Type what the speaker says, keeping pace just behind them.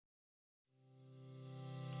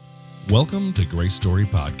Welcome to Grace Story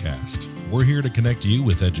Podcast. We're here to connect you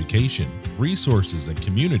with education, resources, and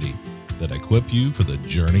community that equip you for the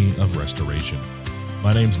journey of restoration.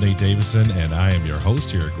 My name's Nate Davison, and I am your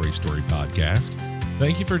host here at Grace Story Podcast.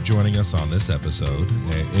 Thank you for joining us on this episode.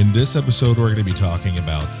 In this episode, we're going to be talking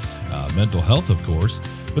about mental health, of course,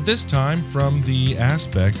 but this time from the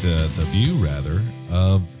aspect, the view rather,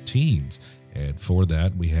 of teens. And for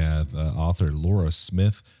that, we have author Laura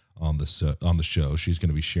Smith on the show. She's going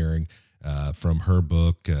to be sharing from her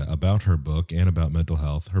book, about her book and about mental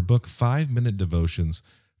health. Her book, 5-Minute Devotions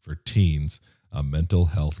for Teens, a Mental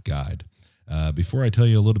Health Guide. Before I tell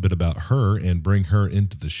you a little bit about her and bring her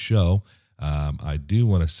into the show, I do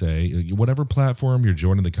want to say, whatever platform you're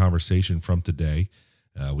joining the conversation from today,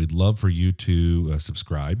 we'd love for you to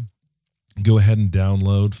subscribe. Go ahead and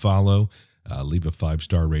download, follow, leave a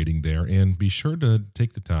 5-star rating there, and be sure to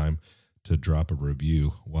take the time to drop a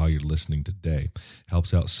review while you're listening today.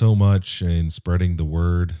 Helps out so much in spreading the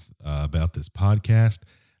word about this podcast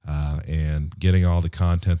and getting all the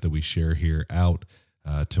content that we share here out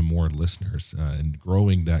to more listeners and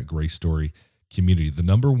growing that Grace Story community. The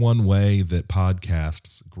number one way that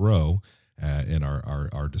podcasts grow and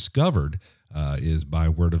are discovered is by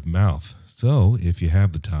word of mouth. So if you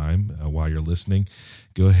have the time while you're listening,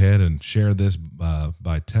 go ahead and share this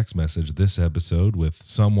by text message, this episode, with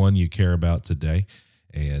someone you care about today,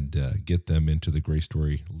 and get them into the Grace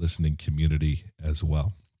Story listening community as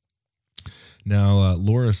well. Now,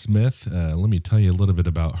 Laura Smith, let me tell you a little bit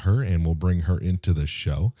about her, and we'll bring her into the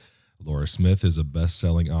show. Laura Smith is a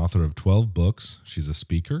best-selling author of 12 books. She's a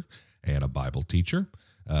speaker and a Bible teacher.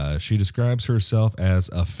 She describes herself as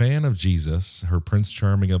a fan of Jesus, her Prince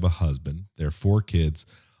Charming of a husband, their 4 kids,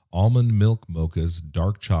 almond milk mochas,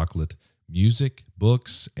 dark chocolate, music,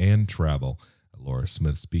 books, and travel. Laura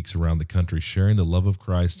Smith speaks around the country sharing the love of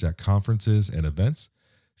Christ at conferences and events.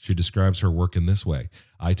 She describes her work in this way: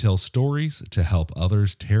 I tell stories to help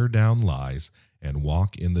others tear down lies and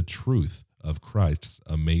walk in the truth of Christ's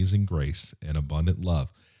amazing grace and abundant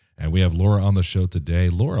love. And we have Laura on the show today.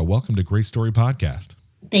 Laura, welcome to Grace Story Podcast.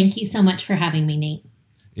 Thank you so much for having me, Nate.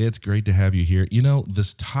 It's great to have you here. You know,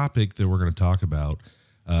 this topic that we're going to talk about,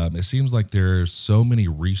 it seems like there's so many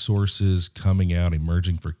resources coming out,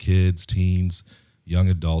 emerging for kids, teens, young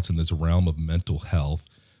adults in this realm of mental health.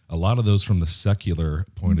 A lot of those from the secular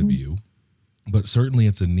point of view, but certainly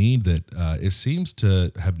it's a need that it seems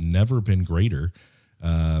to have never been greater.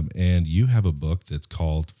 And you have a book that's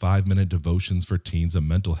called 5-Minute Devotions for Teens, a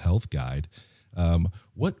Mental Health Guide.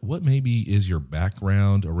 What maybe is your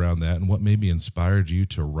background around that, and what maybe inspired you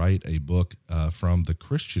to write a book from the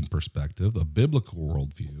Christian perspective, a biblical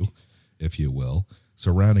worldview, if you will,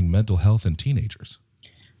 surrounding mental health in teenagers?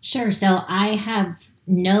 Sure. So I have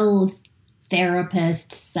no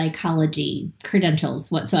therapist, psychology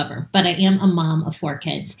credentials whatsoever, but I am a mom of 4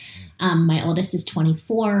 kids. My oldest is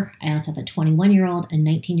 24. I also have a 21-year-old, a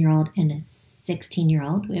 19-year-old, and a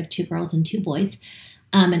 16-year-old. We have 2 girls and 2 boys.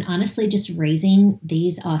 And honestly, just raising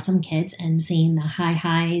these awesome kids and seeing the high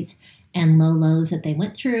highs and low lows that they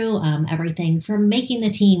went through, everything from making the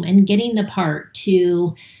team and getting the part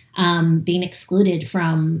to being excluded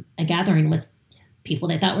from a gathering with people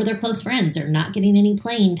they thought were their close friends, or not getting any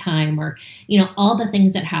playing time, or, all the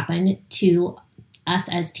things that happen to us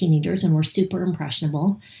as teenagers, and we're super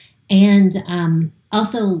impressionable. And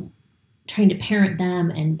also trying to parent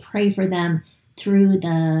them and pray for them through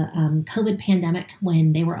the COVID pandemic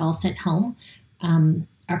when they were all sent home.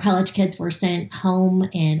 Our college kids were sent home,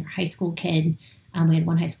 and our high school kid, we had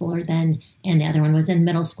one high schooler then, and the other one was in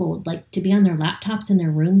middle school, like to be on their laptops in their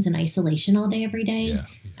rooms in isolation all day, every day,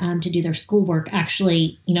 to do their schoolwork.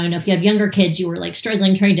 Actually, I know if you have younger kids, you were like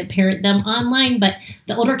struggling trying to parent them online, but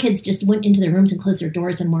the older kids just went into their rooms and closed their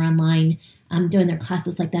doors and were online doing their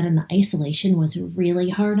classes like that. And the isolation was really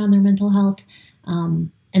hard on their mental health.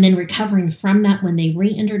 And then recovering from that when they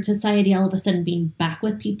re-entered society, all of a sudden being back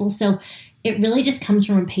with people. So it really just comes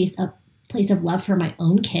from a place of love for my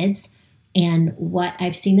own kids and what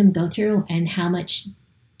I've seen them go through, and how much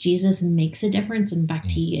Jesus makes a difference. In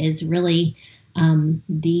fact, he is really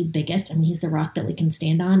the biggest. He's the rock that we can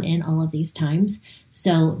stand on in all of these times.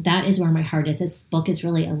 So that is where my heart is. This book is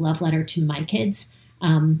really a love letter to my kids,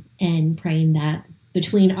 and praying that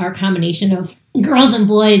between our combination of girls and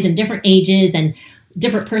boys and different ages and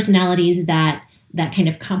different personalities, that kind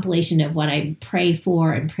of compilation of what I pray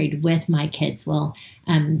for and prayed with my kids will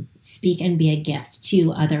speak and be a gift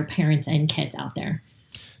to other parents and kids out there.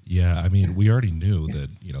 Yeah, we already knew that,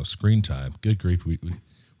 screen time, good grief,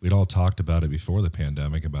 we'd all talked about it before the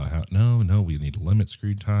pandemic about how, no, we need to limit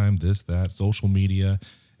screen time, this, that, social media,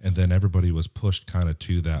 and then everybody was pushed kind of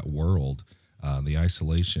to that world The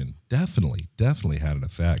isolation definitely had an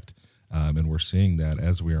effect. And we're seeing that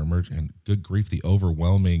as we are emerging. And good grief, the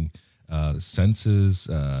overwhelming senses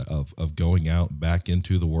of going out back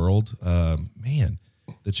into the world. Man,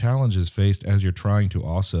 the challenges faced as you're trying to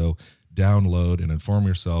also download and inform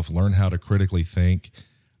yourself, learn how to critically think.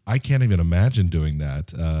 I can't even imagine doing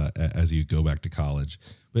that as you go back to college.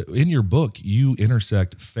 But in your book, you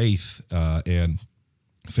intersect faith and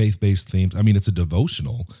faith-based themes. I mean, it's a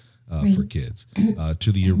devotional for kids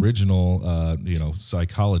to the original,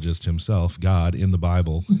 psychologist himself, God in the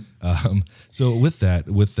Bible. So with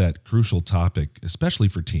that crucial topic, especially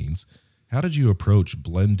for teens, how did you approach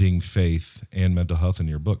blending faith and mental health in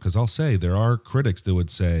your book? Because I'll say there are critics that would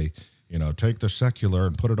say, take the secular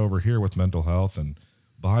and put it over here with mental health, and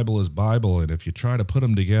Bible is Bible. And if you try to put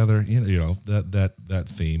them together, that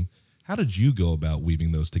theme. How did you go about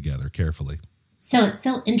weaving those together carefully? So it's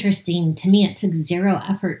so interesting to me. It took zero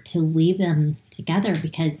effort to weave them together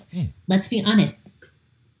because let's be honest,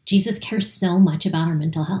 Jesus cares so much about our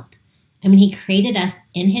mental health. I mean, he created us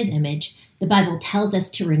in his image. The Bible tells us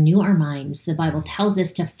to renew our minds. The Bible tells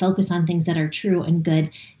us to focus on things that are true and good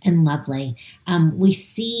and lovely. We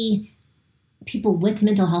see people with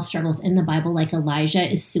mental health struggles in the Bible, like Elijah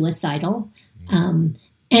is suicidal.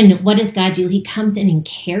 And what does God do? He comes in and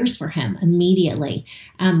cares for him immediately.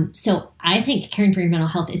 So I think caring for your mental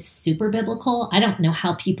health is super biblical. I don't know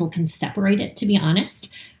how people can separate it, to be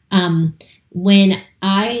honest. When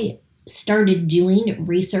I started doing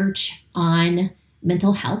research on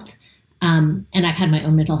mental health, and I've had my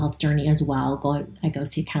own mental health journey as well. I go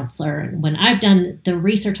see a counselor. And when I've done the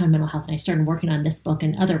research on mental health and I started working on this book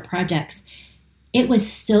and other projects, it was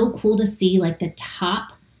so cool to see like the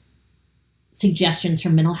top suggestions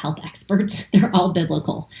from mental health experts. They're all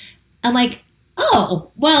biblical. I'm like,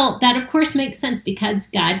 oh, well, that of course makes sense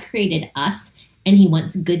because God created us and he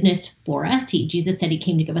wants goodness for us. Jesus said he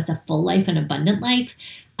came to give us a full life and abundant life.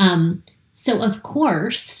 So of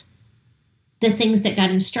course, the things that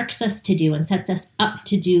God instructs us to do and sets us up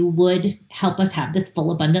to do would help us have this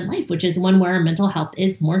full abundant life, which is one where our mental health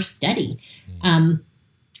is more steady.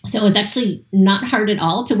 So it was actually not hard at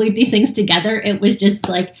all to weave these things together. It was just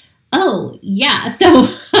like, oh, yeah. So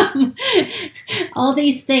all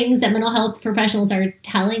these things that mental health professionals are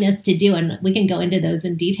telling us to do, and we can go into those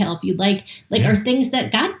in detail if you'd like are things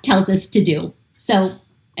that God tells us to do. So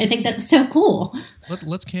I think that's so cool.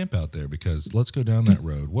 Let's camp out there because let's go down that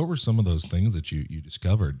road. What were some of those things that you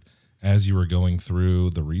discovered as you were going through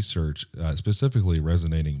the research, specifically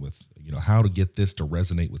resonating with, how to get this to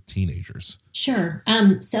resonate with teenagers? Sure.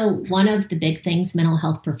 So one of the big things mental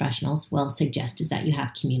health professionals will suggest is that you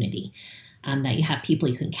have community, that you have people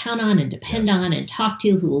you can count on and depend on and talk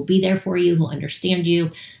to, who will be there for you, who understand you,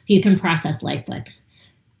 who you can process life with.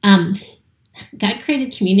 God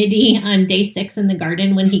created community on day 6 in the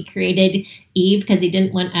garden when he created Eve because he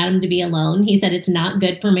didn't want Adam to be alone. He said it's not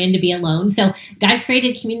good for man to be alone. So God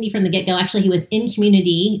created community from the get-go. Actually, he was in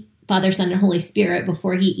community, Father, Son, and Holy Spirit,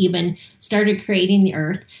 before he even started creating the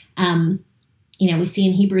earth. We see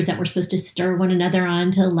in Hebrews that we're supposed to stir one another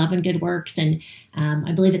on to love and good works. And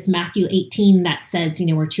I believe it's Matthew 18 that says,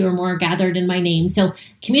 where 2 or more are gathered in my name. So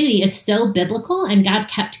community is so biblical, and God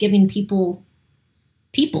kept giving people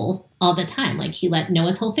all the time. Like he let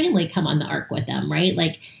Noah's whole family come on the ark with them, right?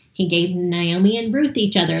 Like he gave Naomi and Ruth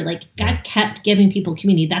each other. Like God kept giving people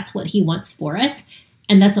community. That's what he wants for us.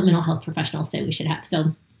 And that's what mental health professionals say we should have.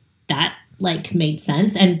 So that made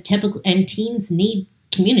sense. And teens need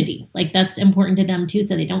community. Like that's important to them too.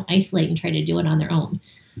 So they don't isolate and try to do it on their own.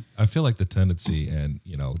 I feel like the tendency, and,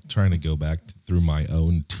 trying to go back through my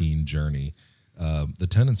own teen journey, the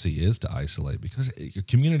tendency is to isolate because your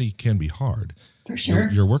community can be hard. For sure.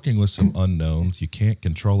 You're working with some unknowns. You can't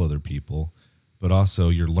control other people, but also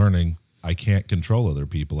you're learning, I can't control other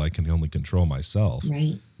people. I can only control myself.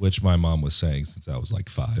 Right. Which my mom was saying since I was like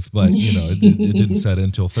 5, but it didn't set in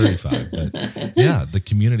until 35. But yeah, the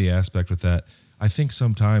community aspect with that. I think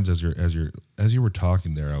sometimes as you were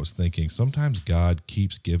talking there, I was thinking sometimes God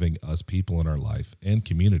keeps giving us people in our life and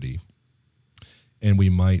community, and we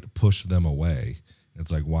might push them away.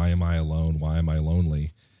 It's like, why am I alone? Why am I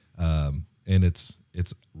lonely? And it's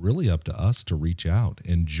really up to us to reach out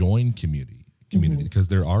and join community because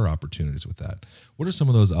there are opportunities with that. What are some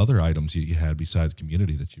of those other items you had besides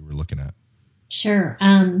community that you were looking at? Sure.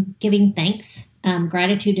 Giving thanks.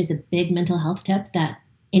 Gratitude is a big mental health tip that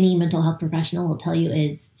any mental health professional will tell you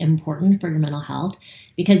is important for your mental health,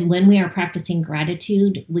 because when we are practicing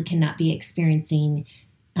gratitude, we cannot be experiencing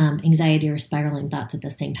anxiety or spiraling thoughts at the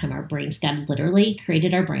same time. Our brains, God literally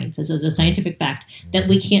created our brains. This is a scientific fact that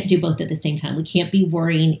we can't do both at the same time. We can't be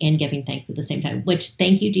worrying and giving thanks at the same time, which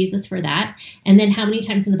thank you, Jesus, for that. And then how many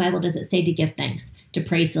times in the Bible does it say to give thanks, to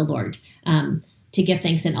praise the Lord, to give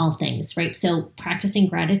thanks in all things, right? So practicing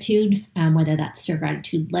gratitude, whether that's your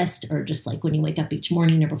gratitude list or just like when you wake up each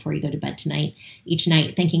morning or before you go to bed each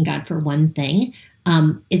night, thanking God for one thing,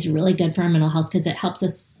 is really good for our mental health because it helps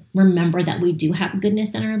us remember that we do have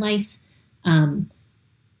goodness in our life.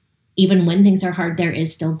 Even when things are hard, there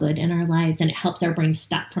is still good in our lives, and it helps our brain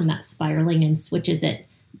stop from that spiraling and switches it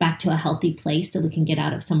back to a healthy place so we can get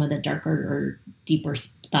out of some of the darker or deeper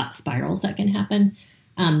thought spirals that can happen.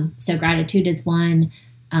 So gratitude is one.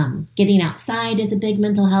 Getting outside is a big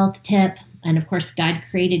mental health tip. And of course, God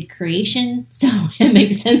created creation, so it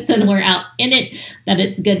makes sense when we're out in it that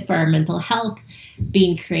it's good for our mental health.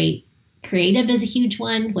 Being creative is a huge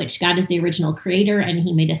one, which God is the original creator, and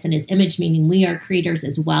he made us in his image, meaning we are creators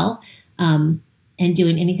as well. And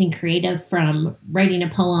doing anything creative, from writing a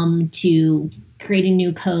poem to creating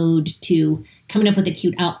new code to coming up with a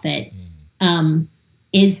cute outfit,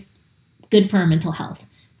 is good for our mental health.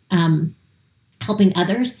 Helping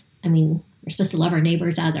others, I mean, we're supposed to love our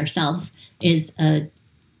neighbors as ourselves, is a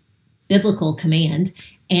biblical command.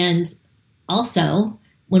 And also,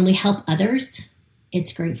 when we help others,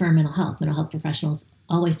 it's great for our mental health. Mental health professionals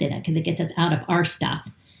always say that because it gets us out of our stuff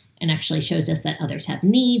and actually shows us that others have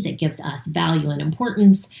needs. It gives us value and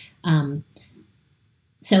importance.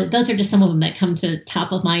 So those are just some of them that come to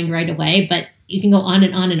top of mind right away, but you can go on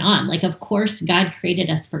and on and on. Like, of course, God created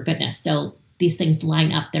us for goodness. So these things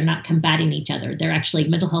line up. They're not combating each other. They're actually,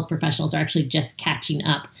 mental health professionals are actually just catching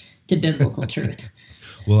up to biblical truth.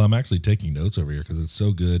 Well, I'm actually taking notes over here because it's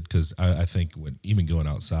so good. Because I think when even going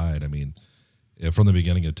outside, I mean, from the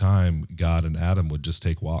beginning of time, God and Adam would just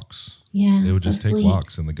take walks. Yeah, they would so just take sweet.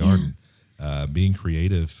 walks in the garden, being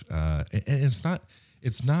creative. And it's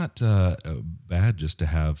not bad just to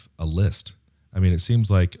have a list. I mean, it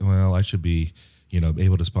seems like, well, I should be,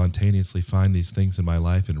 able to spontaneously find these things in my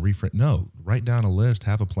life and reframe. No, write down a list,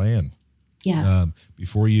 have a plan. Yeah.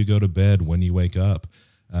 Before you go to bed, when you wake up,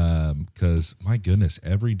 because my goodness,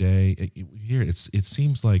 every day it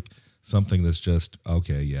seems like something that's just,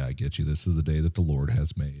 okay, yeah, I get you. This is the day that the Lord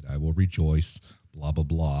has made. I will rejoice, blah, blah,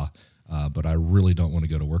 blah. But I really don't want to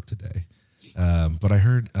go to work today. But I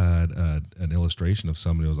heard an illustration of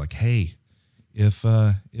somebody who was like, hey, if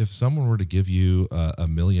someone were to give you $1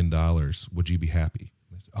 million, would you be happy?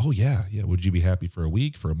 I said, oh, yeah. Would you be happy for a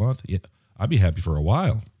week, for a month? Yeah, I'd be happy for a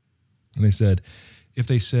while. And they said, if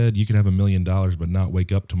they said you could have $1 million but not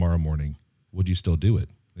wake up tomorrow morning, would you still do it?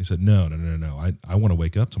 They said, no. I want to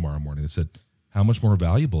wake up tomorrow morning. They said, how much more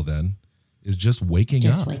valuable then is just waking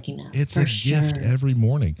up? It's a gift every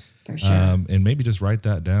morning. For sure. And maybe just write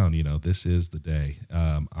that down. This is the day.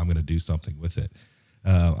 I'm going to do something with it.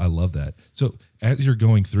 I love that. So as you're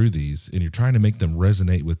going through these and you're trying to make them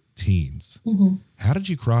resonate with teens, how did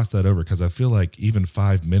you cross that over? Because I feel like even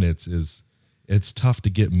 5 minutes it's tough to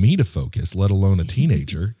get me to focus, let alone a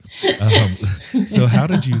teenager. So how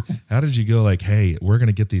did you go like, hey, we're going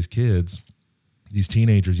to get these kids, these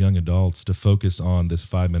teenagers, young adults, to focus on this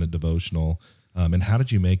 5-minute devotional? And how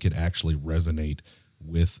did you make it actually resonate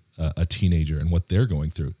with a teenager and what they're going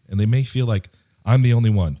through? And they may feel like, I'm the only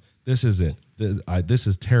one. This is it. This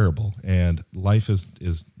is terrible, and life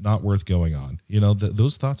is not worth going on.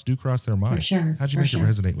 Those thoughts do cross their mind. For sure. How'd you make it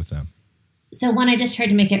resonate with them? So one, I just tried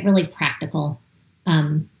to make it really practical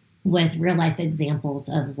with real life examples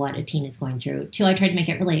of what a teen is going through. 2, I tried to make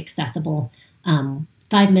it really accessible.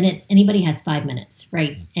 5 minutes, anybody has 5 minutes,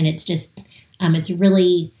 right? And it's just, it's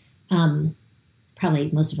really,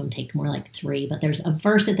 probably most of them take more like 3, but there's a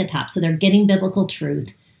verse at the top. So they're getting biblical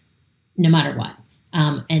truth no matter what.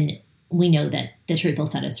 And we know that the truth will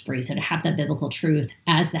set us free. So to have that biblical truth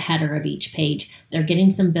as the header of each page, they're getting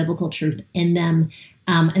some biblical truth in them.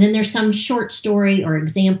 And then there's some short story or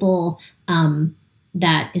example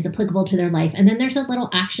that is applicable to their life. And then there's a little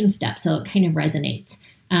action step, so it kind of resonates.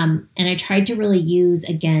 And I tried to really use,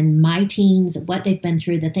 again, my teens, what they've been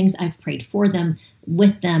through, the things I've prayed for them,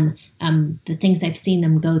 with them, the things I've seen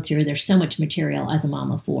them go through. There's so much material as a mom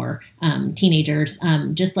of 4 teenagers,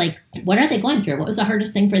 just like, what are they going through? What was the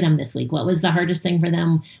hardest thing for them this week? What was the hardest thing for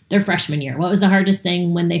them their freshman year? What was the hardest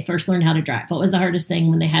thing when they first learned how to drive? What was the hardest thing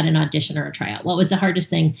when they had an audition or a tryout? What was the hardest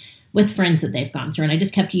thing with friends that they've gone through? And I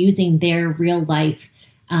just kept using their real life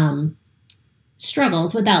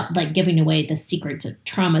struggles without like giving away the secrets of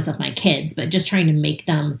traumas of my kids, but just trying to make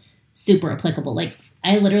them super applicable. Like,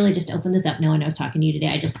 I literally just opened this up knowing I was talking to you today.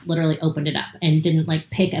 I just literally opened it up and didn't like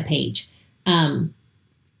pick a page.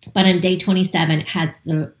 But on day 27, it has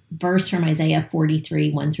the verse from Isaiah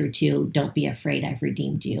 43, 1 through 2. Don't be afraid, I've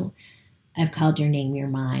redeemed you. I've called your name, you're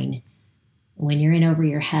mine. When you're in over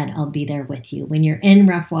your head, I'll be there with you. When you're in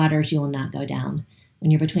rough waters, you will not go down. When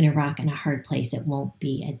you're between a rock and a hard place, it won't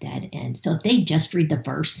be a dead end. So if they just read the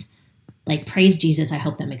verse, like, praise Jesus, I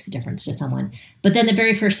hope that makes a difference to someone. But then the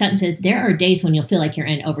very first sentence is, there are days when you'll feel like you're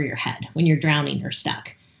in over your head, when you're drowning or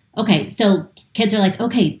stuck. Okay, so kids are like,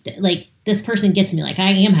 okay, like, this person gets me. Like,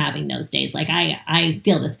 I am having those days. Like, I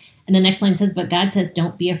feel this. And the next line says, but God says,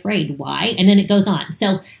 don't be afraid. Why? And then it goes on.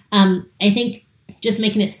 So I think just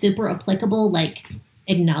making it super applicable, like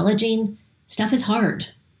acknowledging stuff is hard.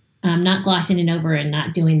 Not glossing it over and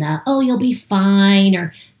not doing the, oh, you'll be fine,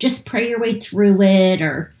 or just pray your way through it.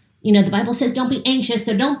 Or, the Bible says don't be anxious,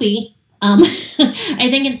 so don't be. I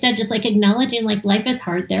think instead just like acknowledging like life is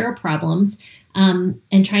hard. There are problems.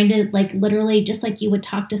 And trying to like literally just like you would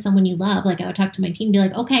talk to someone you love. Like I would talk to my teen and be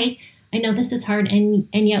like, okay, I know this is hard. And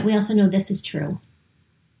yet we also know this is true.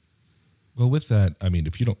 Well, with that, I mean,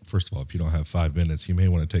 if you don't have 5 minutes, you may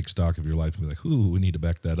want to take stock of your life and be like, ooh, we need to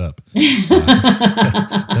back that up.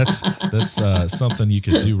 That's something you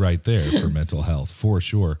could do right there for mental health, for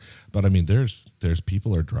sure. But I mean, there's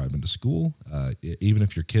people are driving to school. Even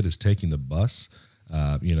if your kid is taking the bus,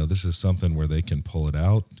 this is something where they can pull it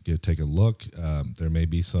out, take a look. There may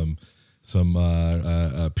be some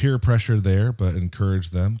peer pressure there, but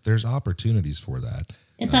encourage them. There's opportunities for that.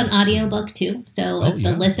 It's on audiobook too. So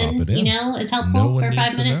the listen, is helpful for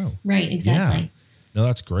 5 minutes. Right, exactly. Yeah. No,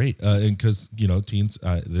 that's great. And because, teens,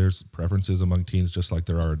 there's preferences among teens just like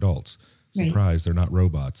there are adults. Surprise, right. They're not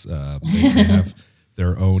robots. They have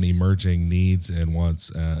their own emerging needs and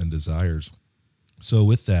wants and desires. So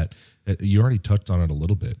with that, you already touched on it a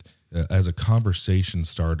little bit as a conversation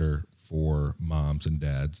starter for moms and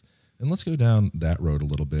dads. And let's go down that road a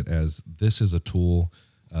little bit, as this is a tool,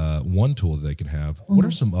 one tool that they can have. Mm-hmm. What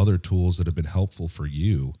are some other tools that have been helpful for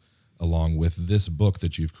you along with this book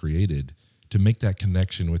that you've created to make that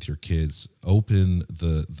connection with your kids, open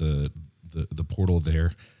the portal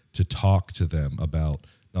there to talk to them about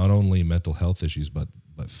not only mental health issues, but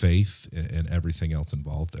faith and everything else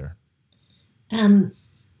involved there?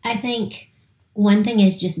 I think one thing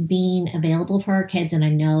is just being available for our kids. And I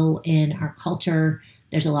know in our culture,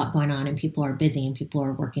 there's a lot going on and people are busy and people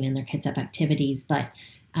are working and their kids have activities. But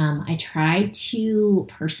I try to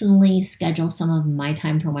personally schedule some of my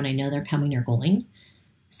time for when I know they're coming or going.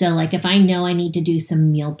 So like if I know I need to do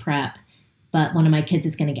some meal prep, but one of my kids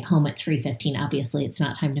is going to get home at 3:15, obviously it's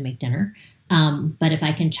not time to make dinner. But if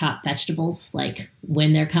I can chop vegetables like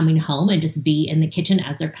when they're coming home and just be in the kitchen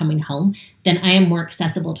as they're coming home, then I am more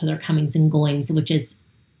accessible to their comings and goings, which is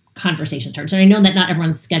conversation starters. And I know that not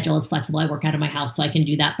everyone's schedule is flexible. I work out of my house, so I can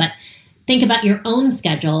do that. But think about your own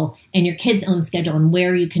schedule and your kids' own schedule and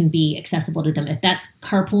where you can be accessible to them. If that's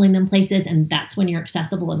carpooling them places and that's when you're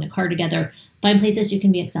accessible in the car together, find places you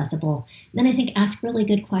can be accessible. Then I think ask really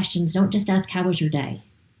good questions. Don't just ask, how was your day?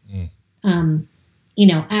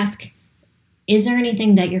 Ask, is there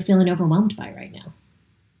anything that you're feeling overwhelmed by right now?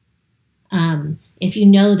 If you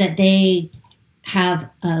know that they have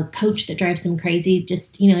a coach that drives them crazy,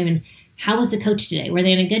 just, even how was the coach today? Were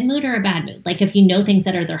they in a good mood or a bad mood? Like if you know things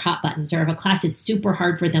that are their hot buttons, or if a class is super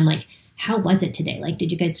hard for them, like how was it today? Like,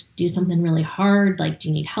 did you guys do something really hard? Like, do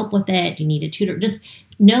you need help with it? Do you need a tutor? Just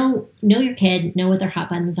know your kid, know what their hot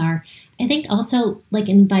buttons are. I think also like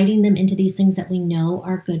inviting them into these things that we know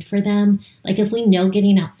are good for them. Like if we know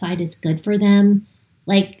getting outside is good for them,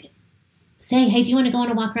 like say, hey, do you want to go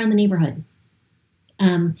on a walk around the neighborhood?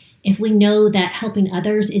 If we know that helping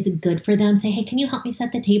others is good for them, say, hey, can you help me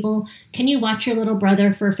set the table? Can you watch your little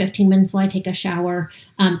brother for 15 minutes while I take a shower?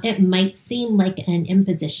 It might seem like an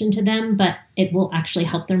imposition to them, but it will actually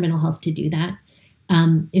help their mental health to do that.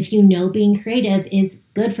 If you know being creative is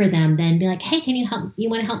good for them, then be like, hey, can you help? You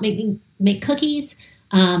want to help me make cookies?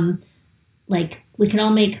 Like we can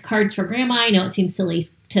all make cards for grandma. I know it seems silly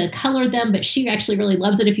to color them, but she actually really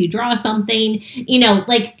loves it if you draw something,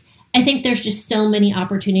 I think there's just so many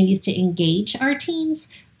opportunities to engage our teens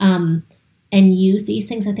and use these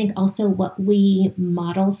things. I think also what we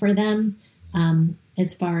model for them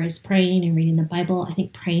as far as praying and reading the Bible, I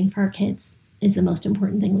think praying for our kids is the most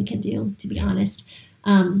important thing we can do, to be honest.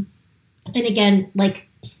 And again, like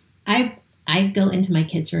I go into my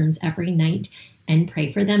kids' rooms every night and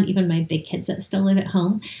pray for them, even my big kids that still live at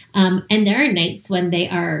home. And there are nights when they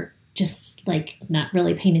are just like not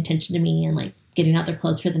really paying attention to me and like getting out their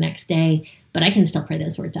clothes for the next day, but I can still pray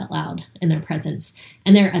those words out loud in their presence.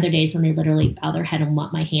 And there are other days when they literally bow their head and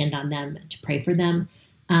want my hand on them to pray for them.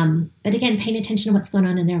 But again, paying attention to what's going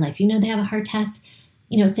on in their life. They have a hard test,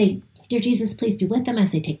 say, Dear Jesus, please be with them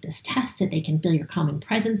as they take this test, that they can feel your calming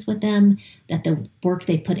presence with them, that the work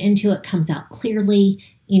they put into it comes out clearly.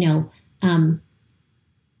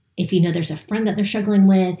 If you know there's a friend that they're struggling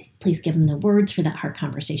with, please give them the words for that hard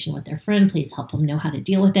conversation with their friend. Please help them know how to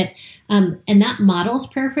deal with it. And that models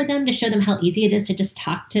prayer for them to show them how easy it is to just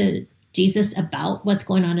talk to Jesus about what's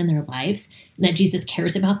going on in their lives, and that Jesus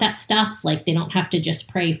cares about that stuff. Like, they don't have to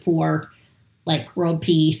just pray for like world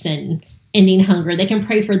peace and ending hunger. They can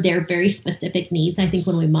pray for their very specific needs. I think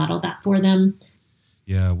when we model that for them.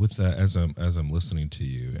 Yeah, with that, as I'm listening to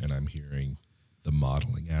you and I'm hearing the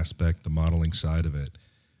modeling aspect, the modeling side of it,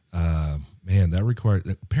 man, that requires,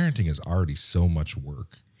 parenting is already so much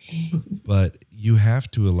work, but you have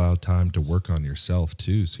to allow time to work on yourself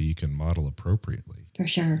too, so you can model appropriately. For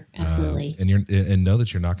sure. Absolutely. And know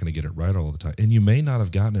that you're not going to get it right all the time. And you may not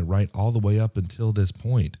have gotten it right all the way up until this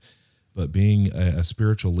point, but being a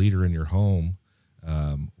spiritual leader in your home,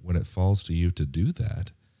 when it falls to you to do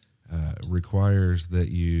that, requires that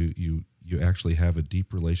you actually have a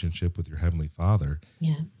deep relationship with your Heavenly Father.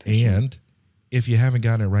 Yeah. And if you haven't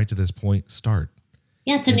gotten it right to this point, start.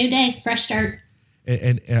 Yeah, it's a new day, fresh start.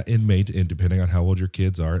 And it may, and depending on how old your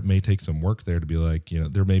kids are, it may take some work there to be like,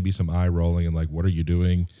 there may be some eye rolling and like, what are you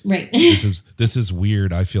doing? Right. This is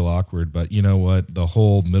weird. I feel awkward, but you know what? The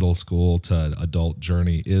whole middle school to adult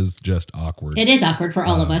journey is just awkward. It is awkward for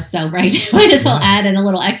all of us. So, right. Might as well add in a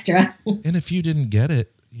little extra. And if you didn't get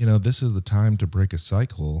it, this is the time to break a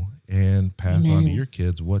cycle and pass on to your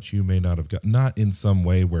kids what you may not have got. Not in some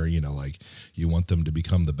way where, like you want them to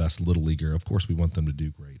become the best little leaguer. Of course, we want them to do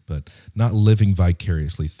great, but not living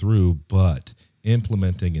vicariously through, but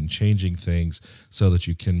implementing and changing things so that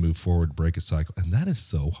you can move forward, break a cycle. And that is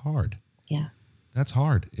so hard. Yeah. That's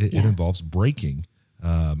hard. It involves breaking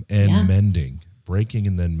and mending, breaking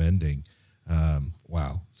and then mending.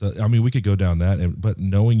 Wow. So, we could go down that, but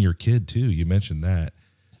knowing your kid too, you mentioned that.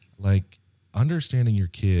 Like, understanding your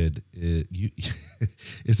kid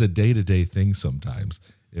is a day-to-day thing sometimes,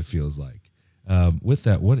 it feels like. With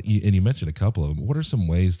that, and you mentioned a couple of them, what are some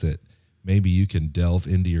ways that maybe you can delve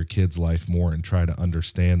into your kid's life more and try to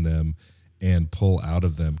understand them and pull out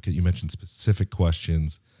of them? You mentioned specific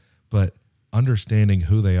questions, but understanding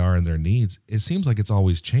who they are and their needs, it seems like it's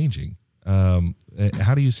always changing.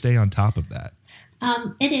 How do you stay on top of that?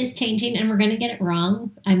 It is changing, and we're going to get it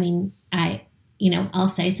wrong. I'll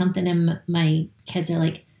say something and my kids are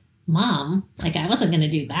like, Mom, like, I wasn't going to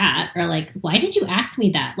do that. Or like, why did you ask me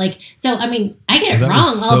that? Like, so, I get it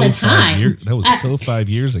wrong all the time. That was so 5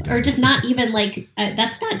 years ago. Or just not even like,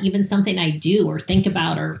 that's not even something I do or think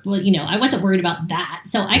about, or, I wasn't worried about that.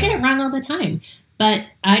 So I get it wrong all the time, but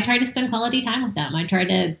I try to spend quality time with them. I try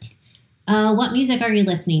to, what music are you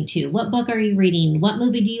listening to? What book are you reading? What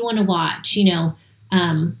movie do you want to watch?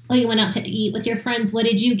 You went out to eat with your friends. What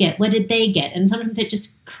did you get? What did they get? And sometimes it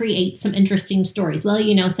just creates some interesting stories. Well,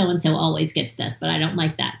 so-and-so always gets this, but I don't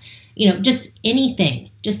like that. Just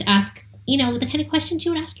anything. Just ask, the kind of questions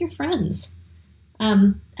you would ask your friends.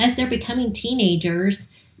 As they're becoming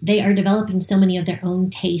teenagers, they are developing so many of their own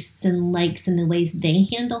tastes and likes and the ways they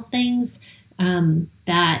handle things,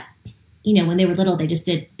 that when they were little, they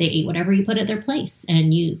ate whatever you put at their place,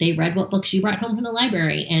 and they read what books you brought home from the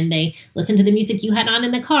library, and they listened to the music you had on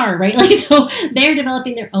in the car, right? Like, so they're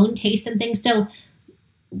developing their own tastes and things. So,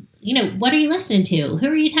 what are you listening to? Who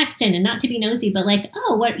are you texting? And not to be nosy, but like,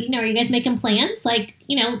 oh, what, are you guys making plans? Like,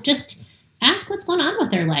 just ask what's going on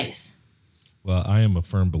with their life. Well, I am a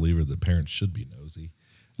firm believer that parents should be nosy.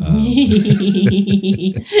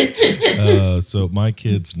 So my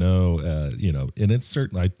kids know, and it's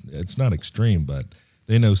certain, it's not extreme, but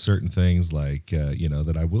they know certain things like,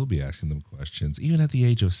 that I will be asking them questions, even at the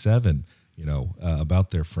age of 7,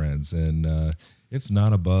 about their friends. And it's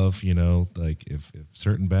not above, like if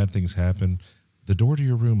certain bad things happen, the door to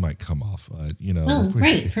your room might come off, Oh,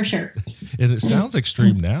 right, for sure. And it sounds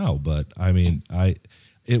extreme now, but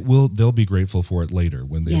they'll be grateful for it later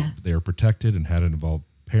when they're protected and had an involved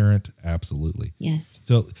parent. Absolutely. Yes.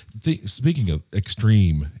 So speaking of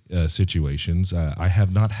extreme situations, I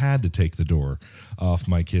have not had to take the door off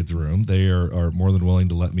my kids' room. They are more than willing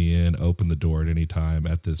to let me in, open the door at any time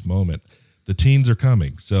at this moment. The teens are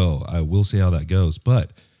coming, so we'll see how that goes.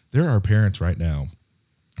 But there are parents right now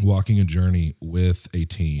walking a journey with a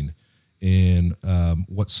teen in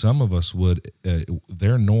what some of us would,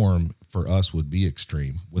 their norm for us would be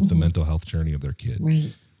extreme with the mental health journey of their kid.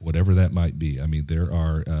 Right. Whatever that might be. There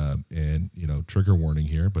are, trigger warning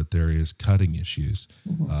here, but there is cutting issues.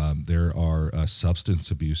 There are substance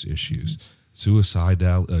abuse issues.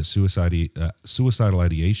 Suicidal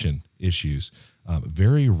ideation issues,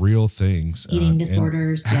 very real things. Eating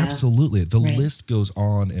disorders. Yeah. Absolutely. The Right. list goes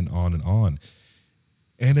on and on and on.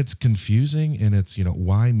 And it's confusing, and it's,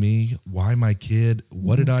 why me? Why my kid?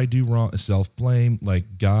 What did I do wrong? Self-blame.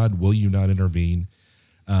 Like, God, will you not intervene?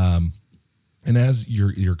 And as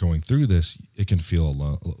you're going through this, it can feel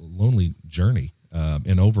a lonely journey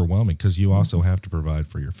and overwhelming, because you also have to provide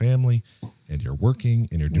for your family, and you're working,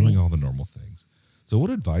 and you're doing all the normal things. So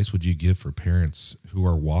what advice would you give for parents who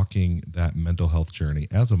are walking that mental health journey,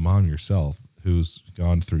 as a mom yourself who's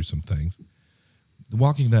gone through some things,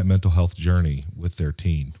 walking that mental health journey with their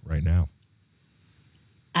teen right now?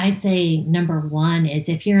 I'd say number one is,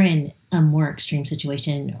 if you're in a more extreme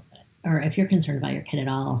situation, or if you're concerned about your kid at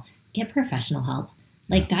all, get professional help.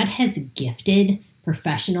 Like, God has gifted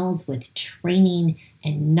professionals with training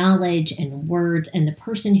and knowledge and words, and the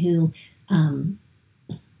person who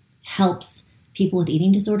helps people with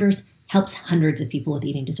eating disorders helps hundreds of people with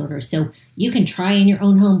eating disorders. So you can try in your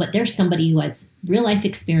own home, but there's somebody who has real life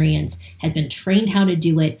experience, has been trained how to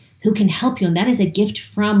do it, who can help you. And that is a gift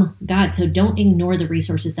from God. So don't ignore the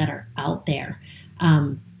resources that are out there.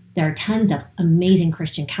 There are tons of amazing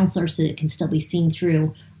Christian counselors, so it can still be seen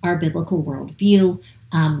through our biblical worldview.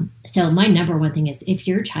 So my number one thing is, if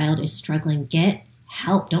your child is struggling, get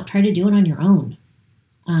help. Don't try to do it on your own.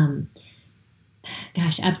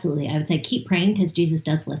 Gosh, absolutely. I would say keep praying, because Jesus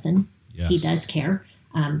does listen. Yes. He does care.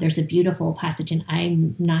 There's a beautiful passage, and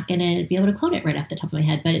I'm not going to be able to quote it right off the top of my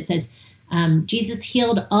head, but it says, Jesus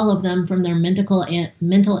healed all of them from their mental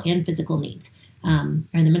and physical needs, or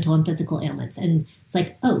the mental and physical ailments. And it's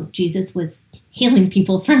like, oh, Jesus was healing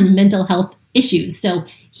people from mental health issues. So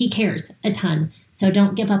he cares a ton. So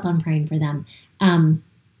don't give up on praying for them. And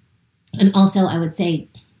also, I would say,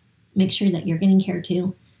 make sure that you're getting care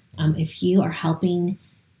too. If you are helping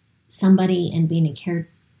somebody and being a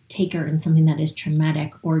caretaker in something that is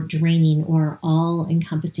traumatic or draining or all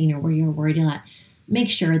encompassing, or where you're worried a lot,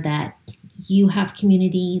 make sure that you have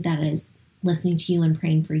community that is listening to you and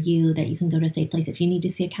praying for you, that you can go to a safe place. If you need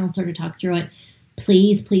to see a counselor to talk through it,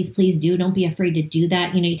 please, please, please do. Don't be afraid to do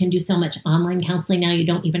that. You can do so much online counseling now. You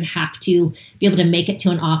don't even have to be able to make it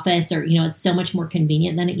to an office, or, it's so much more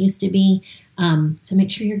convenient than it used to be. So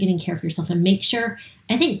make sure you're getting care for yourself, and make sure,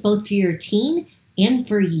 I think both for your teen and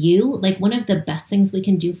for you, like, one of the best things we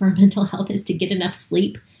can do for our mental health is to get enough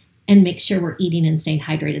sleep and make sure we're eating and staying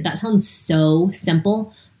hydrated. That sounds so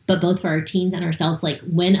simple, but both for our teens and ourselves, like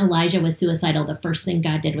when Elijah was suicidal, the first thing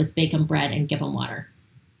God did was bake him bread and give him water.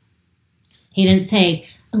 He didn't say,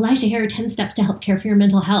 Elijah, here are 10 steps to help care for your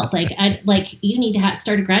mental health. You need to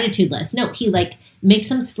start a gratitude list. No, he makes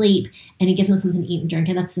them sleep, and he gives them something to eat and drink.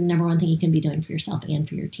 And that's the number one thing you can be doing for yourself and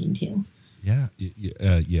for your teen too. Yeah.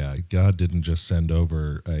 God didn't just send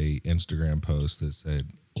over a Instagram post that said,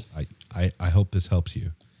 I hope this helps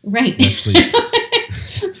you. Right.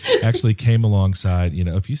 Actually came alongside,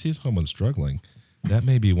 if you see someone struggling, that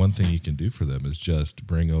may be one thing you can do for them, is just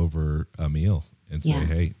bring over a meal and say,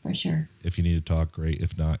 hey, for sure, if you need to talk, great.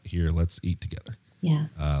 If not, here, let's eat together. Yeah.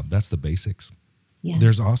 That's the basics. Yeah.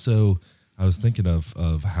 There's also, I was thinking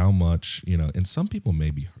of how much, and some people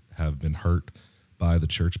maybe have been hurt by the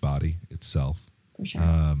church body itself. For sure.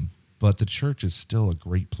 But the church is still a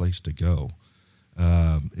great place to go.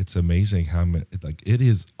 It's amazing how it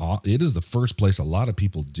is the first place a lot of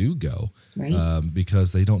people do go, right?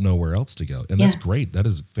 Because they don't know where else to go. And that's great. That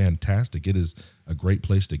is fantastic. It is a great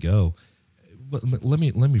place to go. But let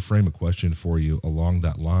me frame a question for you along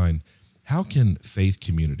that line. How can faith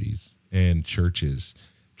communities and churches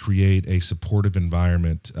create a supportive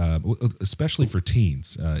environment, especially for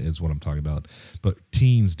teens, is what I'm talking about, but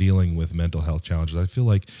teens dealing with mental health challenges? I feel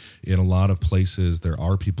like in a lot of places there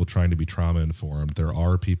are people trying to be trauma informed. There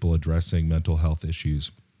are people addressing mental health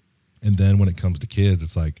issues. And then when it comes to kids,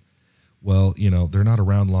 it's like, well, they're not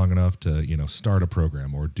around long enough to, start a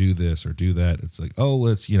program or do this or do that. It's like, oh,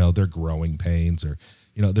 it's, they're growing pains, or,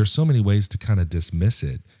 there's so many ways to kind of dismiss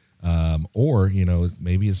it. Or,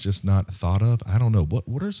 maybe it's just not thought of. I don't know.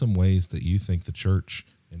 What are some ways that you think the church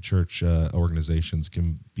and church organizations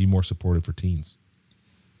can be more supportive for teens?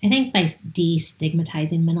 I think by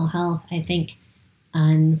destigmatizing mental health, I think,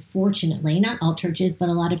 unfortunately, not all churches, but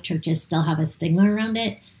a lot of churches still have a stigma around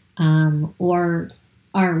it, or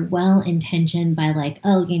are well-intentioned by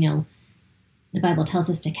the Bible tells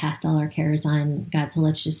us to cast all our cares on God, so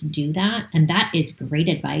let's just do that. And that is great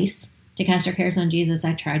advice, to cast our cares on Jesus.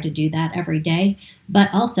 I try to do that every day.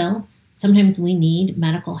 But also, sometimes we need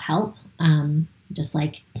medical help, just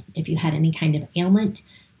like if you had any kind of ailment.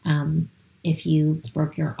 If you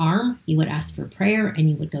broke your arm, you would ask for prayer, and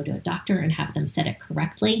you would go to a doctor and have them set it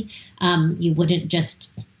correctly. You wouldn't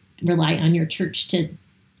just rely on your church to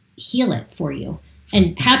heal it for you.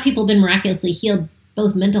 And have people been miraculously healed,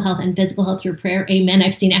 both mental health and physical health, through prayer? Amen.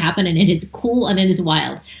 I've seen it happen, and it is cool and it is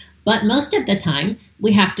wild. But most of the time,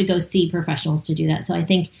 we have to go see professionals to do that. So I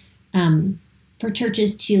think for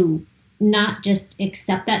churches to not just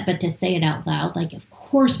accept that, but to say it out loud, like, of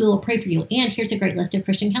course we will pray for you. And here's a great list of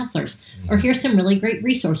Christian counselors, or here's some really great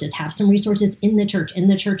resources. Have some resources in the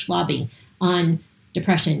church lobby on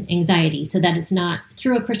depression, anxiety, so that it's not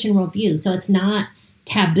through a Christian worldview. So it's not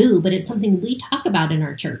taboo, but it's something we talk about in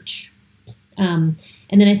our church. And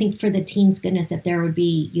then I think for the teens, goodness, if there would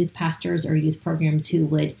be youth pastors or youth programs who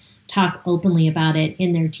would talk openly about it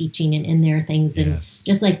in their teaching and in their things. And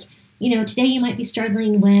just like, today you might be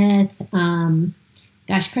struggling with,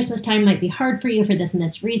 Christmas time might be hard for you for this and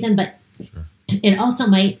this reason, but it also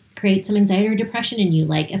might create some anxiety or depression in you.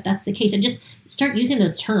 Like, if that's the case, and just start using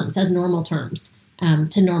those terms as normal terms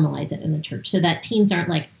to normalize it in the church, so that teens aren't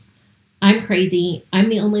like, I'm crazy, I'm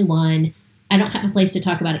the only one, I don't have a place to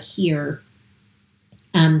talk about it here.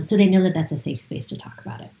 So they know that that's a safe space to talk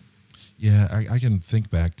about it. Yeah, I can think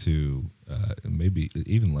back to maybe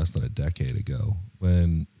even less than a decade ago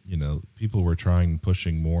when, people were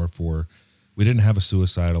pushing more for, we didn't have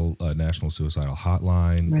a national suicidal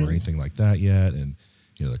hotline or anything like that yet. And,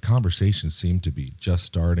 the conversation seemed to be just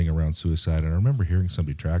starting around suicide. And I remember hearing some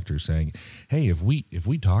detractors saying, hey, if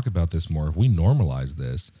we talk about this more, if we normalize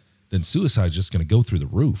this, then suicide's just going to go through the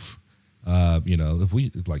roof. If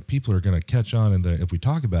we, people are going to catch on, and if we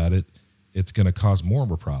talk about it, it's going to cause more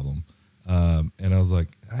of a problem. And I was like,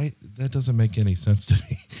 that doesn't make any sense to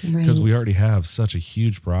me, because we already have such a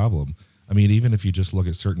huge problem. I mean, even if you just look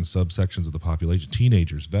at certain subsections of the population,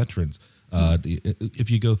 teenagers, veterans, if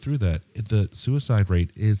you go through that, the suicide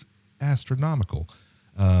rate is astronomical.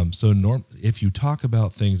 If you talk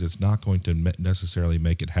about things, it's not going to necessarily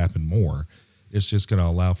make it happen more. It's just going to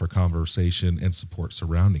allow for conversation and support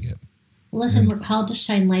surrounding it. Listen, we're called to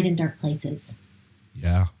shine light in dark places.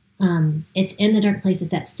 Yeah. It's in the dark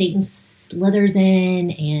places that Satan slithers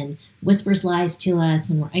in and whispers lies to us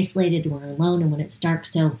when we're isolated, when we're alone, and when it's dark.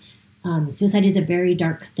 So suicide is a very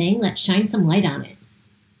dark thing. Let's shine some light on it.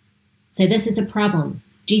 Say, this is a problem.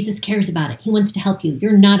 Jesus cares about it. He wants to help you.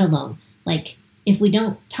 You're not alone. Like, if we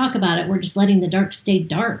don't talk about it, we're just letting the dark stay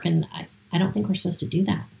dark. And I don't think we're supposed to do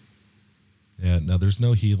that. Yeah, no, there's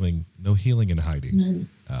no healing in hiding. None.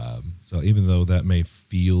 So even though that may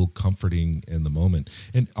feel comforting in the moment.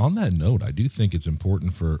 And on that note, I do think it's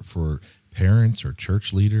important for parents or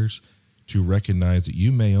church leaders to recognize that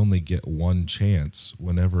you may only get one chance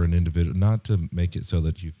whenever an individual, not to make it so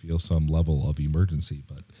that you feel some level of emergency,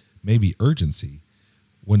 but maybe urgency.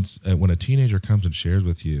 When a teenager comes and shares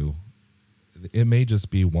with you, it may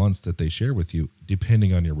just be once that they share with you,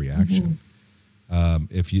 depending on your reaction.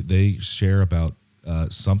 If they share about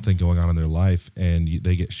something going on in their life and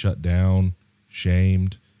they get shut down,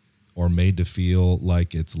 shamed, or made to feel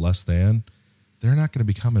like it's less than, they're not going to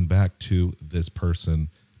be coming back to this person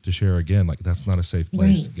to share again. Like, that's not a safe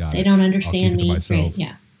place. Right. They don't understand me. Myself.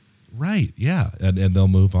 Yeah. Right. Yeah. And they'll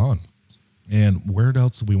move on. And where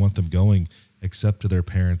else do we want them going except to their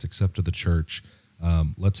parents, except to the church?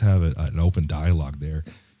 Let's have an open dialogue there.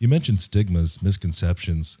 You mentioned stigmas,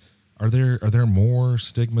 misconceptions. Are there more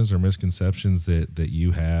stigmas or misconceptions that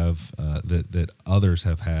you have that others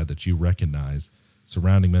have had that you recognize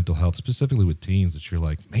surrounding mental health, specifically with teens, that you're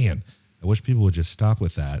like, man, I wish people would just stop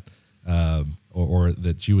with that, or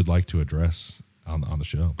that you would like to address on the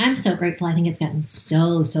show? I'm so grateful. I think it's gotten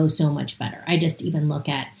so much better. I just even look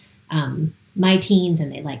at my teens,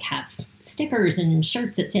 and they have stickers and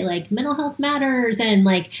shirts that say mental health matters, and I'm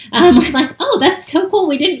like, oh, that's so cool.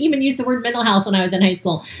 We didn't even use the word mental health when I was in high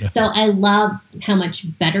school. So I love how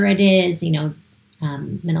much better it is. Mental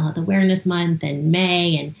Health Awareness Month in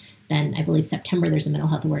May, and then I believe September there's a Mental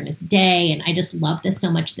Health Awareness Day, and I just love this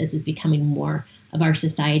so much. This is becoming more of our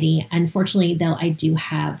society. Unfortunately, though, I do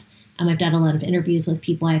have I've done a lot of interviews with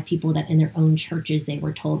people. I have people that in their own churches they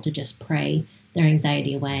were told to just pray their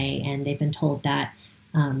anxiety away, and they've been told that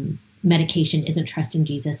medication isn't trusting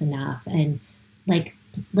Jesus enough. And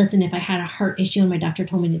listen, if I had a heart issue and my doctor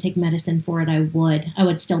told me to take medicine for it, I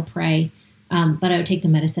would still pray, but I would take the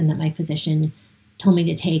medicine that my physician told me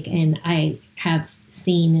to take. And I have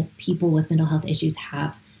seen people with mental health issues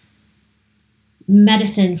have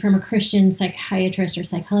medicine from a Christian psychiatrist or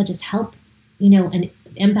psychologist help, an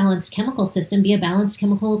imbalanced chemical system be a balanced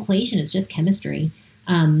chemical equation. It's just chemistry.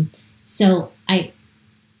 So I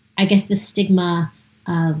guess the stigma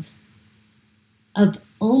of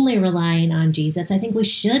only relying on Jesus. I think we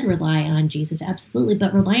should rely on Jesus, absolutely,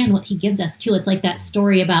 but rely on what he gives us too. It's like that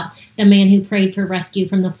story about the man who prayed for rescue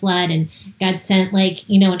from the flood, and God sent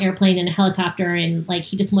an airplane and a helicopter, and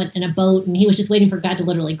he just went in a boat, and he was just waiting for God to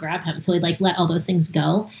literally grab him. So he let all those things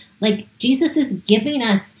go. Jesus is giving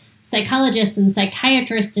us psychologists and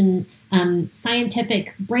psychiatrists and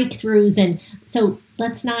scientific breakthroughs. And so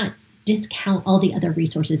let's not discount all the other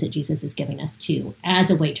resources that Jesus is giving us too as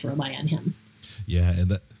a way to rely on him. Yeah,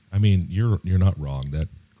 and you're not wrong. That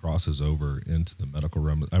crosses over into the medical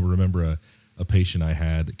realm. I remember a patient I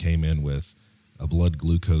had that came in with a blood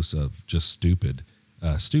glucose of just stupid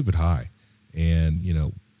high,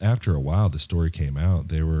 and after a while the story came out.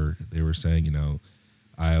 They were saying,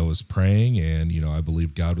 I was praying and I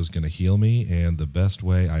believed God was going to heal me, and the best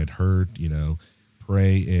way I had heard,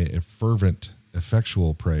 pray a fervent,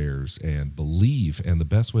 effectual prayers and believe, and the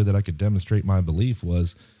best way that I could demonstrate my belief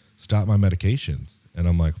was stop my medications. And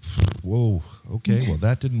I'm like, whoa, okay, well,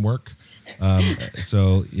 that didn't work. But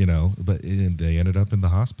they ended up in the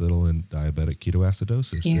hospital in diabetic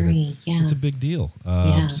ketoacidosis. Scary, yeah. It's a big deal.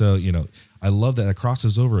 Yeah. So, I love that. It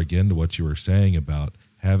crosses over again to what you were saying about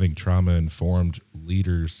having trauma-informed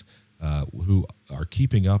leaders who are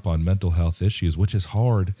keeping up on mental health issues, which is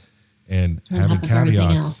hard, and having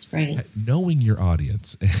caveats, right. Knowing your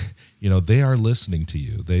audience, they are listening to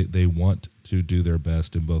you. They want to do their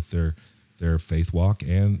best in both their faith walk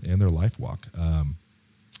and their life walk.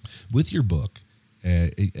 With your book,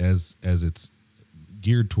 as it's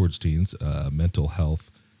geared towards teens, mental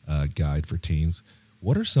health guide for teens,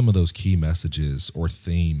 what are some of those key messages or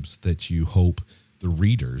themes that you hope the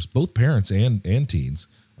readers, both parents and teens,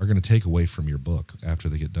 are going to take away from your book after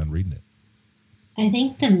they get done reading it? I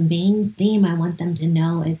think the main theme I want them to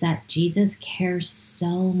know is that Jesus cares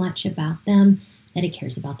so much about them that he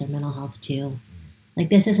cares about their mental health too.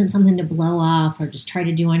 This isn't something to blow off or just try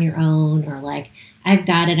to do on your own, or I've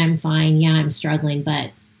got it, I'm fine. Yeah, I'm struggling,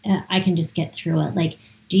 but I can just get through it.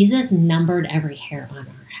 Jesus numbered every hair on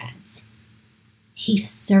our heads. He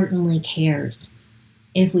certainly cares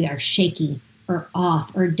if we are shaky or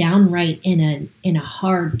off or downright in a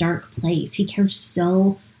hard, dark place. He cares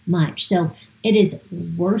so much. So it is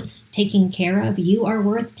worth taking care of. You are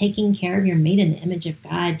worth taking care of. You're made in the image of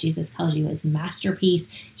God. Jesus calls you his masterpiece.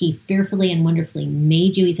 He fearfully and wonderfully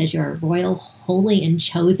made you. He says you're royal, holy, and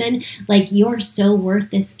chosen. You're so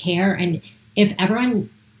worth this care. And if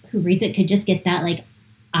everyone who reads it could just get that,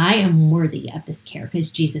 I am worthy of this care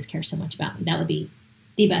because Jesus cares so much about me, that would be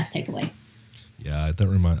the best takeaway. Yeah,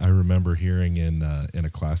 I remember hearing in a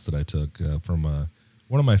class that I took from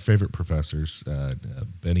one of my favorite professors,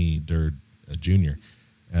 Benny Durd Jr.,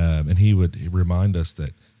 and he would remind us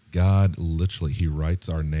that God literally, he writes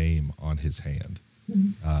our name on his hand.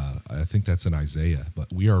 Mm-hmm. I think that's in Isaiah,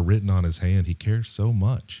 but we are written on his hand. He cares so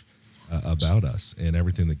much about us and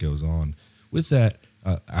everything that goes on. With that,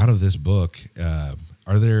 out of this book,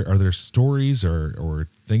 are there stories or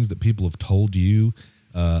things that people have told you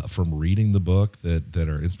from reading the book that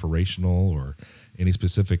are inspirational, or any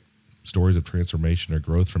specific stories of transformation or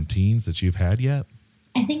growth from teens that you've had yet?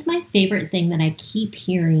 I think my favorite thing that I keep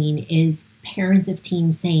hearing is parents of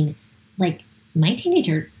teens saying, my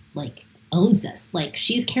teenager, owns this.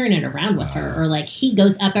 She's carrying it around with her. Or he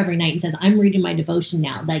goes up every night and says, I'm reading my devotion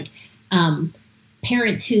now.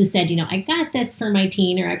 Parents who said, I got this for my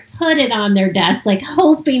teen, or I put it on their desk,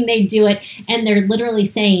 hoping they do it. And they're literally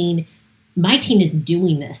saying, my teen is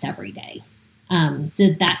doing this every day. So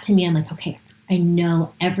that to me, I'm okay, I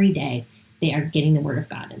know every day they are getting the word of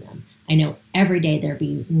God in them. I know every day they're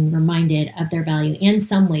being reminded of their value and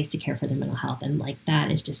some ways to care for their mental health. And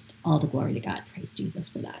that is just all the glory to God. Praise Jesus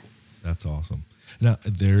for that. That's awesome. Now,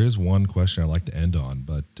 there is one question I'd like to end on,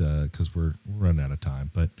 but because we're running out of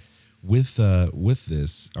time. But with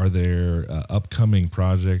this, are there upcoming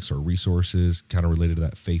projects or resources kind of related to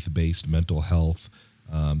that faith-based mental health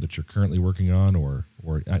that you're currently working on?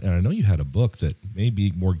 And I know you had a book that may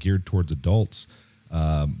be more geared towards adults,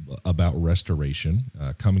 about restoration,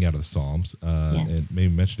 coming out of the Psalms, yes. And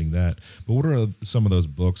maybe mentioning that. But what are some of those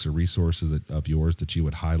books or resources of yours that you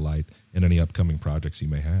would highlight in any upcoming projects you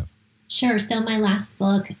may have? Sure. So my last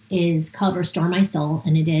book is called Restore My Soul,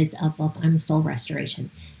 and it is a book on soul restoration.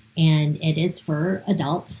 And it is for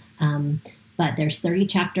adults, but there's 30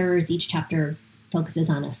 chapters. Each chapter focuses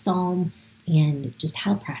on a psalm and just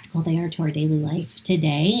how practical they are to our daily life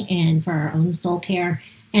today and for our own soul care.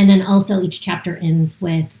 And then also each chapter ends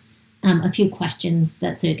with a few questions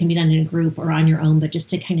so it can be done in a group or on your own, but just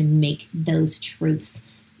to kind of make those truths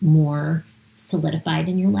more solidified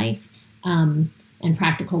in your life. and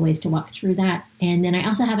practical ways to walk through that. And then I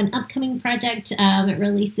also have an upcoming project. It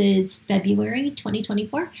releases February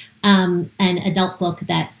 2024, an adult book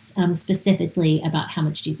that's specifically about how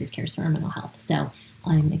much Jesus cares for our mental health. So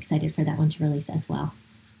I'm excited for that one to release as well.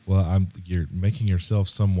 Well, you're making yourself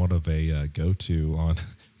somewhat of a go-to on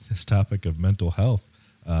this topic of mental health.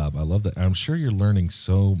 I love that. I'm sure you're learning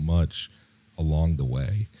so much along the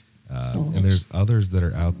way. And there's others that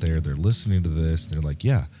are out there, they're listening to this, and they're like,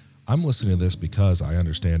 yeah, I'm listening to this because I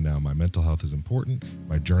understand now my mental health is important,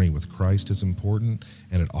 my journey with Christ is important,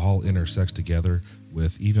 and it all intersects together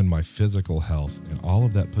with even my physical health. And all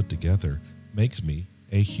of that put together makes me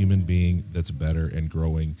a human being that's better and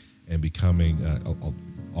growing and becoming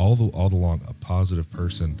all along a positive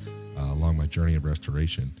person along my journey of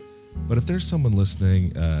restoration. But if there's someone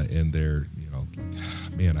listening and they're,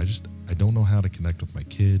 like, man, I don't know how to connect with my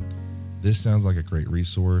kid. This sounds like a great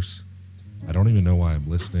resource. I don't even know why I'm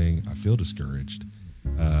listening. I feel discouraged.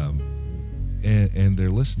 And they're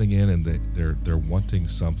listening in and they're wanting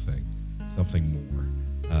something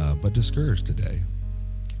more, but discouraged today.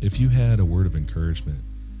 If you had a word of encouragement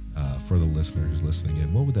for the listener who's listening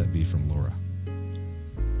in, what would that be from Laura?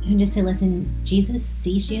 I can just say, listen, Jesus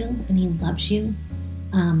sees you and he loves you.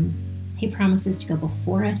 He promises to go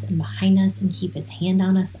before us and behind us and keep his hand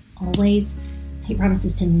on us always. He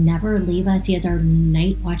promises to never leave us. He is our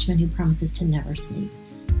night watchman who promises to never sleep.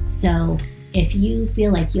 So if you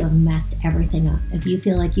feel like you have messed everything up, if you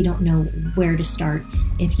feel like you don't know where to start,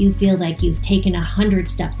 if you feel like you've taken 100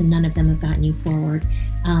 steps and none of them have gotten you forward,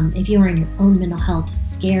 if you are in your own mental health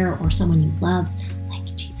scare or someone you love, like,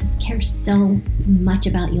 Jesus cares so much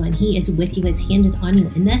about you and he is with you. His hand is on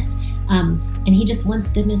you in this, and he just wants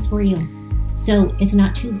goodness for you. So it's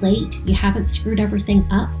not too late. You haven't screwed everything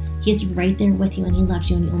up. He is right there with you and he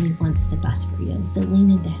loves you and he only wants the best for you. So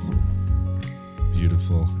lean into him.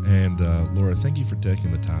 Beautiful. And Laura, thank you for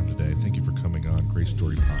taking the time today. Thank you for coming on Grace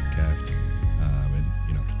Story Podcast and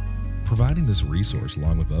providing this resource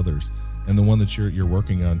along with others. And the one that you're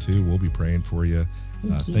working on too, we'll be praying for you.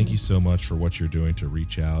 Thank you so much for what you're doing to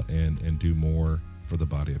reach out and do more for the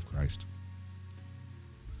body of Christ.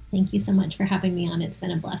 Thank you so much for having me on. It's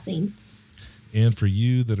been a blessing. And for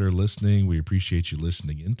you that are listening, we appreciate you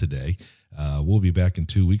listening in today. We'll be back in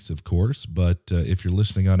 2 weeks, of course. But if you're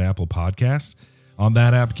listening on Apple Podcasts, on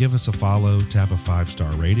that app, give us a follow, tap a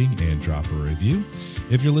 5-star rating, and drop a review.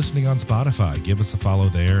 If you're listening on Spotify, give us a follow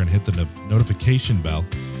there and hit the notification bell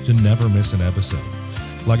to never miss an episode.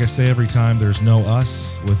 Like I say every time, there's no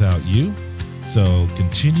us without you. So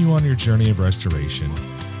continue on your journey of restoration.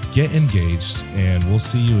 Get engaged, and we'll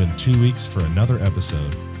see you in 2 weeks for another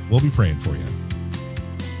episode. We'll be praying for you.